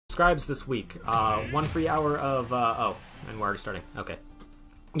subscribes this week. 1 free hour of, oh, and we're already starting. Okay.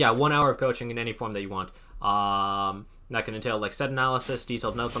 Yeah, 1 hour of coaching in any form that you want. That can entail like set analysis,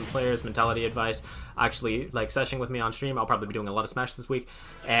 detailed notes on players, mentality advice, actually like seshing with me on stream. I'll probably be doing a lot of Smash this week.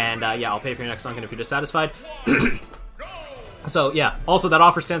 And yeah, I'll pay for your next Dunkin' if you're dissatisfied. So yeah, also that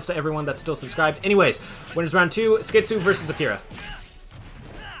offer stands to everyone that's still subscribed. Anyways, winners round 2, Skitsu versus Akira.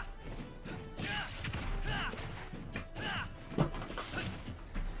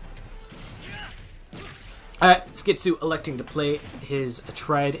 Skitsu electing to play his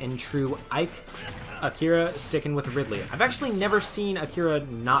tried and true Ike. Akira sticking with Ridley. I've actually never seen Akira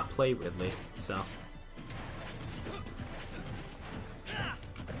not play Ridley, so.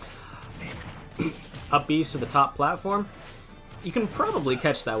 Up B's to the top platform. You can probably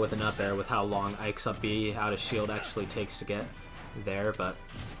catch that with an up air with how long Ike's up B, how his shield actually takes to get there, but.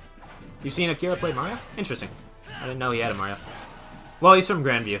 You've seen Akira play Mario? Interesting. I didn't know he had a Mario. Well, he's from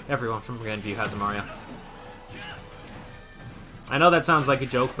Grandview. Everyone from Grandview has a Mario. I know that sounds like a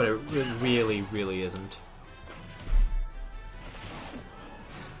joke, but it really, really isn't.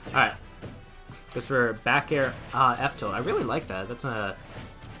 Alright. Goes for back air F tilt. I really like that. That's a...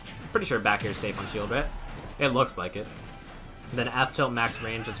 pretty sure back air is safe on shield, right? It looks like it. And then F tilt max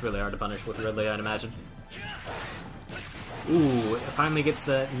range. It's really hard to punish with Ridley, I'd imagine. Ooh, it finally gets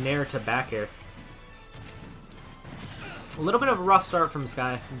the nair to back air. A little bit of a rough start from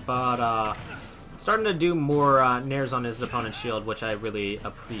Sky, but starting to do more nairs on his opponent's shield, which I really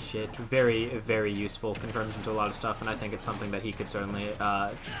appreciate. Very, very useful. Confirms into a lot of stuff, and I think it's something that he could certainly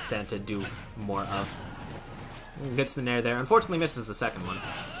stand to do more of. Gets the nair there. Unfortunately misses the second one.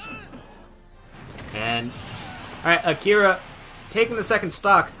 And, alright, Akira taking the second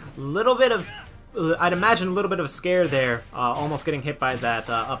stock. Little bit of, I'd imagine a little bit of a scare there. Almost getting hit by that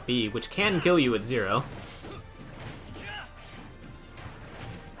up B, which can kill you at 0.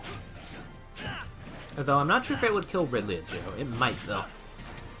 Though I'm not sure if it would kill Ridley at 0. It might, though.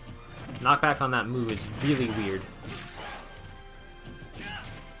 Knockback on that move is really weird.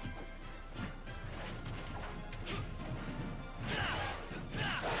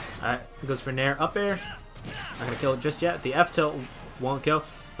 Alright, goes for Nair up air. Not gonna kill it just yet. The F tilt won't kill,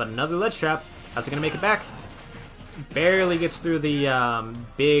 but another ledge trap. How's it gonna make it back? Barely gets through the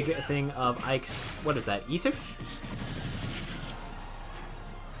big thing of Ike's. What is that? Ether?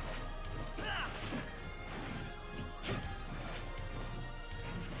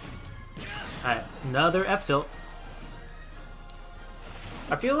 Alright, another F tilt.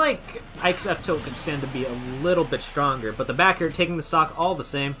 I feel like Ike's F tilt could stand to be a little bit stronger, but the back air taking the stock all the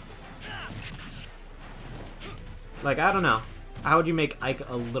same. Like, I don't know. How would you make Ike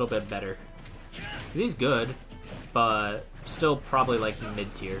a little bit better? 'Cause he's good, but still probably like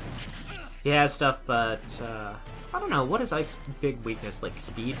mid-tier. He has stuff, but I don't know. What is Ike's big weakness? Like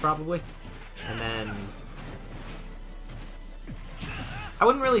speed, probably? And then I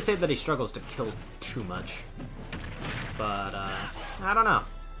wouldn't really say that he struggles to kill too much, but I don't know.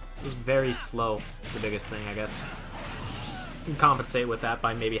 He's very slow. It's the biggest thing, I guess. You can compensate with that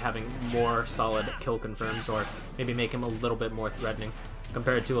by maybe having more solid kill confirms, or maybe make him a little bit more threatening.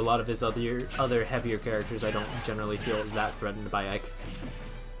 Compared to a lot of his other heavier characters, I don't generally feel that threatened by Ike.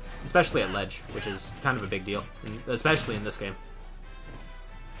 Especially at ledge, which is kind of a big deal, especially in this game.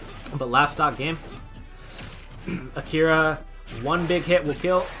 But last stock game, Akira, one big hit will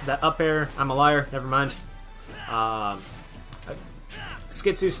kill. That up air, I'm a liar, never mind.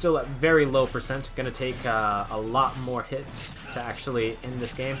 Skitsu still at very low percent, gonna take a lot more hits to actually end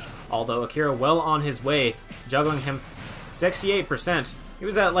this game. Although Akira well on his way, juggling him 68%. He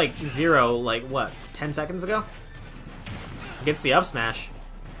was at like 0, like what, 10 seconds ago? Gets the up smash.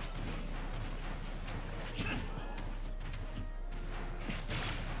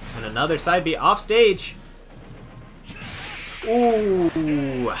 And another side B off stage.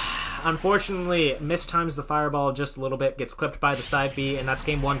 Ooh. Unfortunately, mistimes the fireball just a little bit, gets clipped by the side B, and that's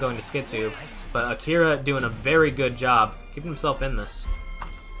game 1 going to Skitsu. But Akira doing a very good job keeping himself in this.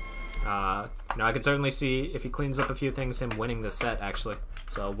 You know, I could certainly see, if he cleans up a few things, him winning this set, actually.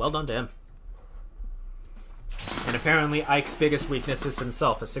 So, well done to him. And apparently, Ike's biggest weakness is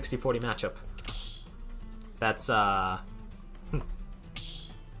himself, a 60-40 matchup. That's,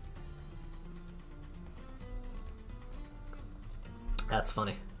 That's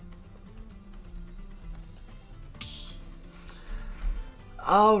funny.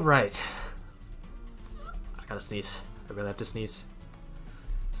 Alright. I gotta sneeze. I really have to sneeze.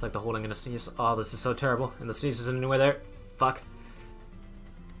 It's like the holding in a sneeze. Oh, this is so terrible. And the sneeze isn't anywhere there. Fuck.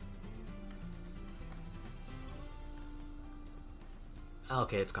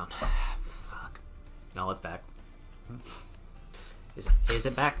 Okay, it's gone. Fuck. No, it's back. Is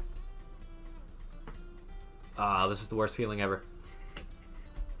it back? Ah, this is the worst feeling ever.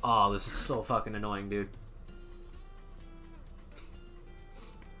 Oh, this is so fucking annoying, dude.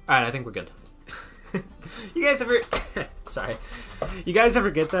 Alright, I think we're good. You guys ever... Sorry. You guys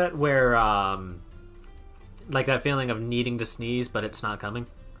ever get that where, like that feeling of needing to sneeze, but it's not coming?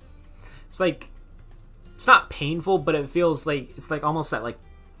 It's like... It's not painful, but it feels like... It's like almost that, like,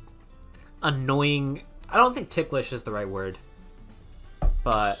 annoying... I don't think ticklish is the right word.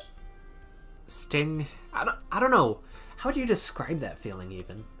 But... Sting... I don't know. How would you describe that feeling,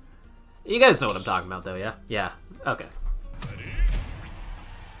 even? You guys know what I'm talking about, though, yeah? Yeah. Okay.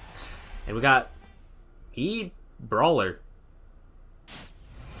 And we got... Brawler.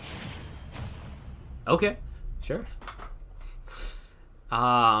 Okay. Sure.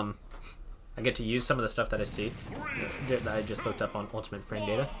 I get to use some of the stuff that I see. That I just looked up on Ultimate Frame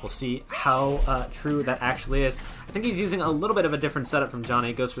Data. We'll see how true that actually is. I think he's using a little bit of a different setup from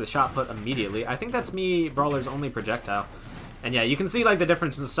Johnny. Goes for the shot put immediately. I think that's Brawler's only projectile. And yeah, you can see like the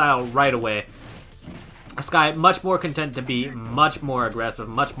difference in style right away. Sky much more content to be much more aggressive,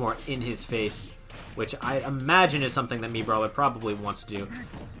 much more in his face, which I imagine is something that Brawler probably wants to do.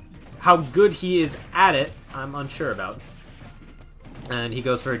 How good he is at it, I'm unsure about. And he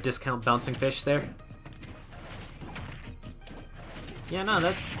goes for a discount bouncing fish there. Yeah, no,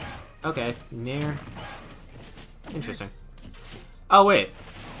 that's... Okay, near... Interesting. Oh, wait.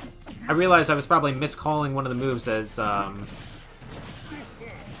 I realized I was probably miscalling one of the moves as,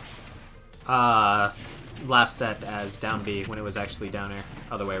 last set as down B when it was actually down air.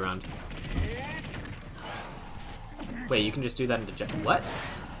 Other way around. Wait, you can just do that into jet... What?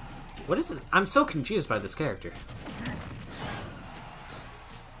 What is this? I'm so confused by this character.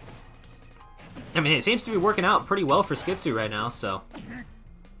 I mean, it seems to be working out pretty well for Skitsu right now, so...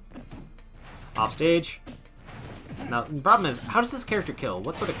 Off stage. Now, the problem is, how does this character kill?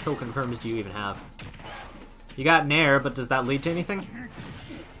 What sort of kill confirms do you even have? You got Nair, but does that lead to anything?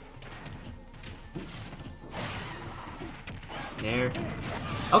 Nair.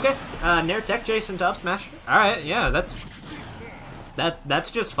 Okay, Nair tech chase into up smash. Alright, yeah, that's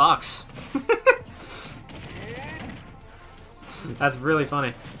just Fox. That's really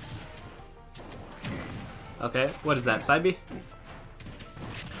funny. Okay, what is that? Side B?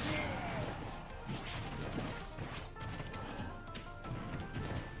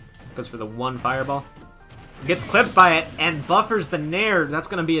 Goes for the one fireball. Gets clipped by it and buffers the Nair. That's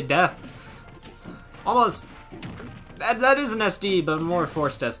gonna be a death. Almost. That is an SD, but more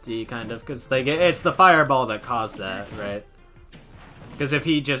forced SD, kind of, because it's the fireball that caused that, right? Because if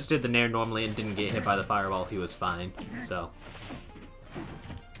he just did the Nair normally and didn't get hit by the fireball, he was fine, so...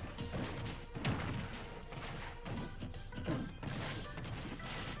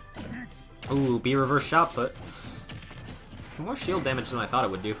 Ooh, B reverse shot put. More shield damage than I thought it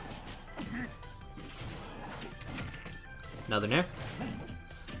would do. Another Nair.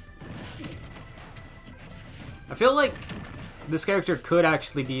 I feel like this character could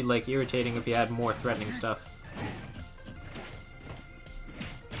actually be like irritating if he had more threatening stuff.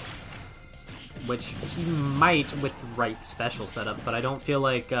 Which he might with the right special setup, but I don't feel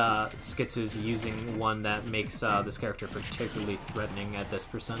like Skitsu's using one that makes this character particularly threatening at this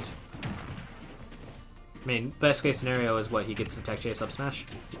percent. I mean, best case scenario is what, he gets the tech chase up smash.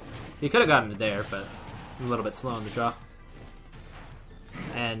 He could have gotten it there, but a little bit slow in the draw.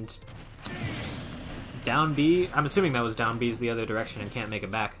 And down B, I'm assuming that was down B's the other direction and can't make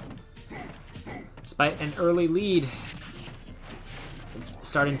it back. Despite an early lead, it's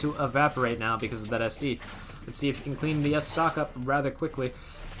starting to evaporate now because of that SD. Let's see if he can clean the S stock up rather quickly.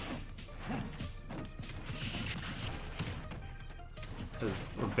 That was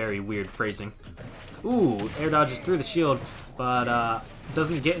a very weird phrasing. Ooh, air dodges through the shield, but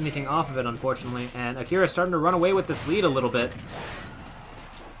doesn't get anything off of it, unfortunately. And Akira starting to run away with this lead a little bit.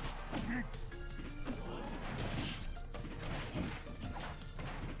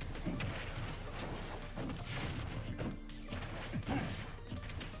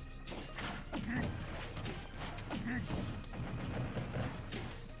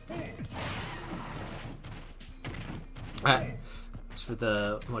 Alright, just for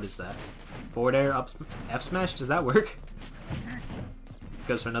the, what is that? Forward air, up, F smash, does that work?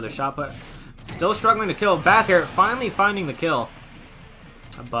 Goes for another shot put. Still struggling to kill. Back air, finally finding the kill.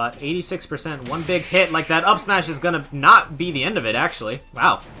 But 86%, one big hit like that up smash is gonna not be the end of it, actually.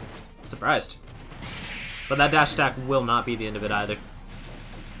 Wow, surprised. But that dash attack will not be the end of it either.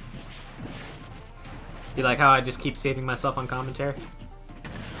 You like how I just keep saving myself on commentary?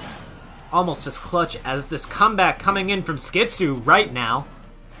 Almost as clutch as this comeback coming in from Skitsu right now.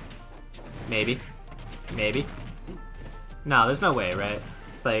 Maybe. Maybe. No, there's no way, right?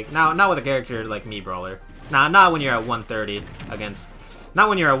 It's like, not with a character like me, Brawler. Nah, not when you're at 130 against... Not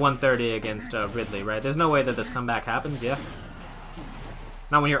when you're at 130 against Ridley, right? There's no way that this comeback happens, yeah?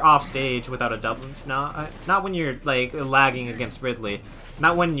 Not when you're off stage without a double... No, not when you're, like, lagging against Ridley.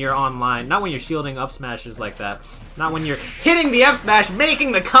 Not when you're online. Not when you're shielding up smashes like that. Not when you're hitting the F smash,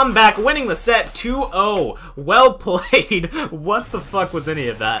 making the comeback, winning the set 2-0. Well played. What the fuck was any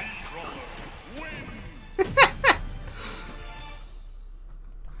of that?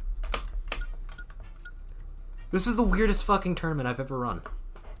 This is the weirdest fucking tournament I've ever run.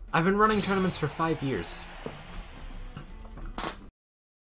 I've been running tournaments for 5 years.